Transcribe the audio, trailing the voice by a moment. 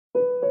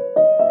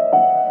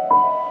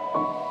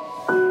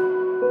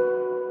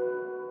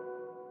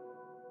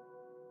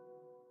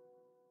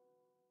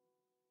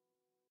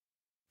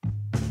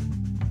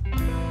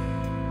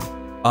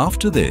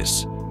After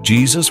this,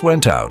 Jesus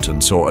went out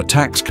and saw a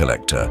tax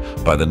collector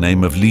by the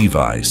name of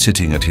Levi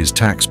sitting at his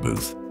tax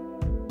booth.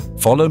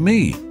 "Follow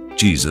me,"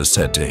 Jesus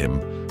said to him,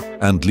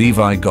 and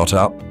Levi got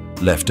up,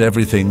 left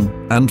everything,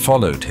 and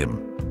followed him.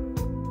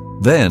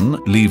 Then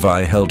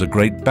Levi held a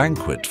great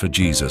banquet for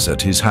Jesus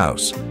at his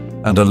house,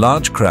 and a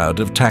large crowd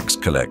of tax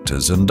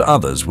collectors and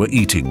others were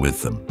eating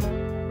with them.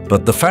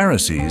 But the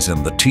Pharisees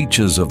and the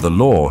teachers of the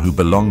law who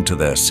belonged to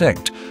their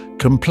sect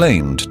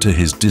complained to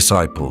his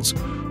disciples,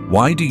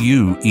 "Why do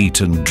you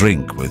eat and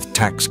drink with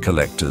tax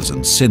collectors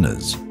and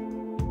sinners?"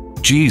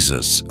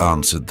 Jesus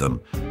answered them,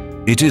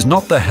 "It is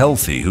not the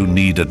healthy who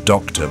need a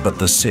doctor, but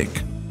the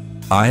sick.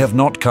 I have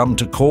not come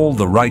to call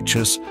the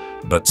righteous,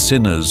 but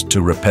sinners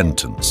to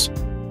repentance."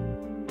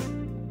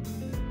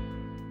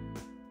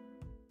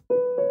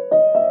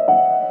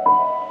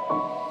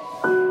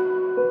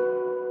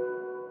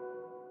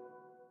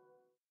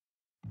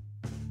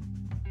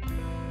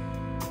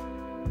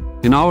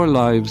 In our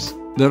lives,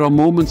 there are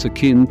moments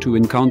akin to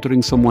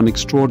encountering someone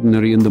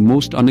extraordinary in the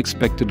most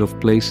unexpected of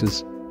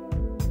places.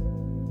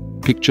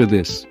 Picture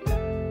this.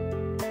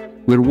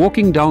 We're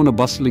walking down a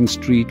bustling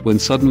street when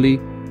suddenly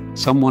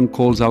someone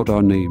calls out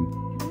our name.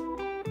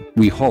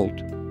 We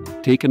halt,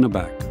 taken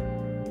aback.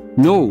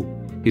 No,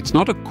 it's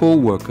not a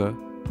co-worker,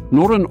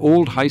 nor an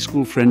old high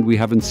school friend we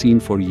haven't seen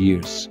for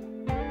years.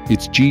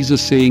 It's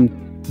Jesus saying,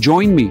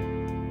 "Join me."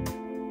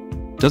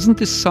 Doesn't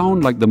this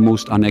sound like the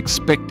most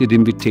unexpected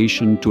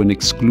invitation to an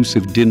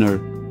exclusive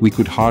dinner we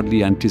could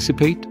hardly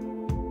anticipate?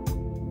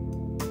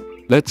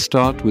 Let's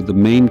start with the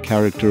main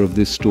character of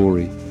this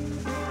story.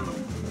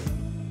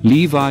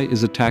 Levi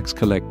is a tax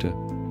collector,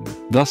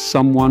 thus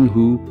someone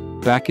who,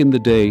 back in the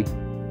day,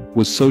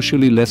 was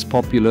socially less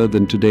popular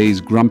than today's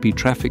grumpy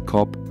traffic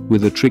cop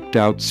with a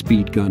tricked-out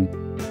speed gun.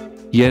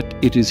 Yet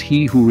it is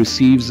he who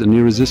receives an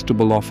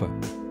irresistible offer.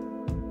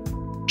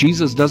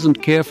 Jesus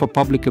doesn't care for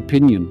public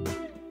opinion,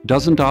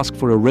 doesn't ask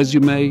for a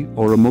resume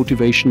or a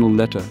motivational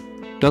letter,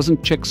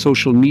 doesn't check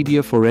social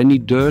media for any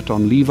dirt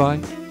on Levi.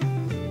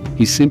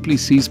 He simply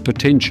sees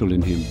potential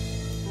in him.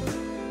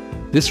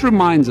 This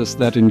reminds us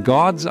that in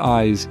God's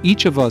eyes,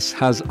 each of us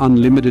has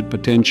unlimited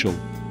potential,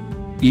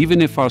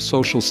 even if our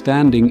social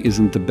standing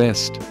isn't the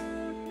best.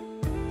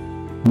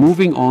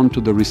 Moving on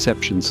to the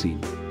reception scene.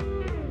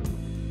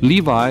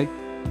 Levi,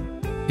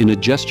 in a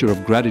gesture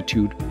of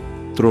gratitude,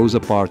 throws a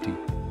party.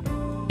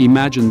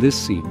 Imagine this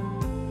scene.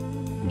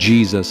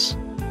 Jesus,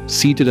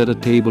 seated at a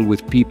table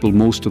with people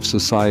most of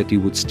society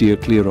would steer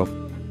clear of.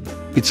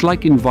 It's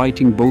like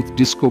inviting both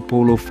disco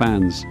polo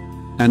fans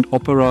and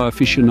opera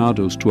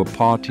aficionados to a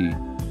party,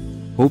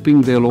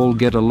 hoping they'll all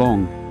get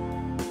along.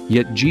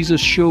 Yet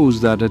Jesus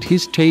shows that at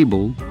his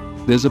table,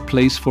 there's a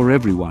place for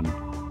everyone.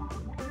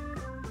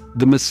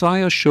 The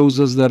Messiah shows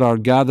us that our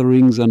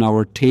gatherings and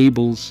our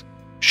tables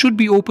should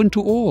be open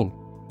to all,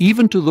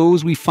 even to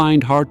those we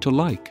find hard to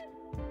like.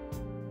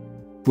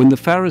 When the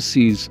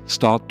Pharisees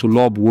start to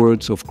lob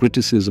words of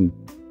criticism,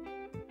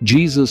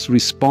 Jesus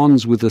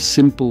responds with a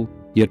simple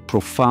yet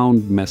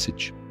profound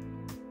message.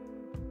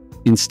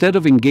 Instead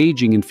of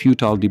engaging in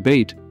futile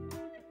debate,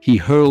 he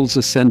hurls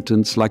a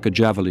sentence like a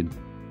javelin.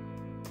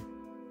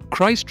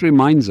 Christ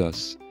reminds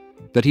us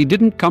that he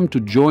didn't come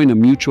to join a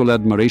mutual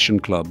admiration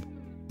club,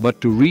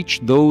 but to reach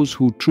those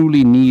who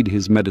truly need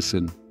his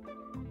medicine.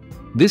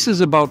 This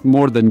is about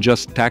more than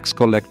just tax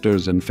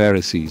collectors and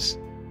Pharisees,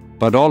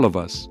 but all of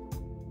us.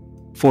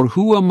 For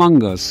who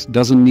among us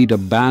doesn't need a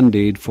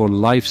band-aid for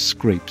life's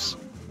scrapes?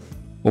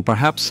 Or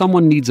perhaps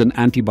someone needs an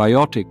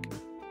antibiotic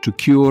to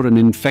cure an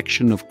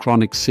infection of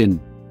chronic sin.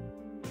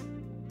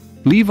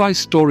 Levi's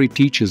story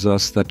teaches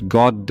us that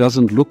God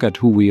doesn't look at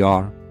who we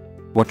are,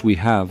 what we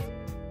have,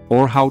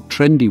 or how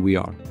trendy we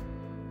are.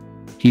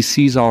 He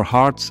sees our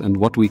hearts and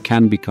what we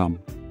can become.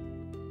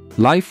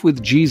 Life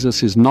with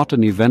Jesus is not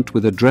an event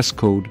with a dress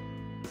code.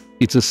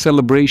 It's a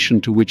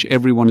celebration to which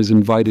everyone is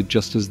invited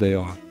just as they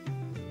are.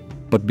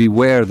 But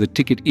beware, the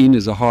ticket in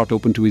is a heart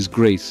open to his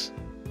grace.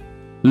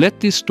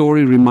 Let this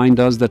story remind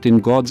us that in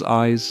God's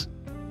eyes,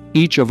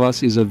 each of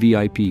us is a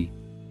VIP,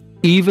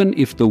 even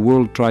if the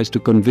world tries to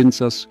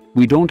convince us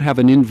we don't have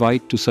an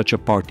invite to such a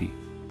party.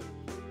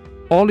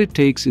 All it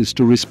takes is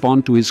to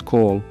respond to his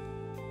call,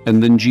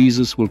 and then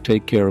Jesus will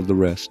take care of the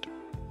rest.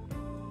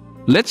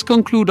 Let's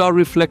conclude our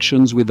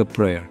reflections with a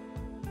prayer.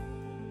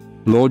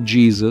 Lord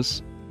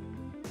Jesus,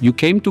 you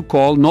came to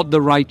call not the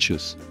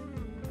righteous,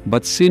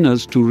 but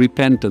sinners to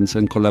repentance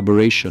and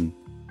collaboration.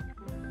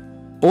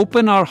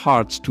 Open our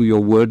hearts to your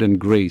word and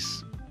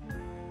grace.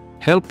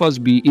 Help us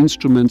be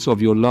instruments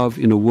of your love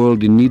in a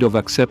world in need of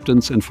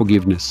acceptance and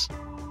forgiveness.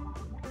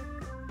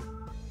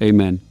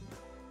 Amen.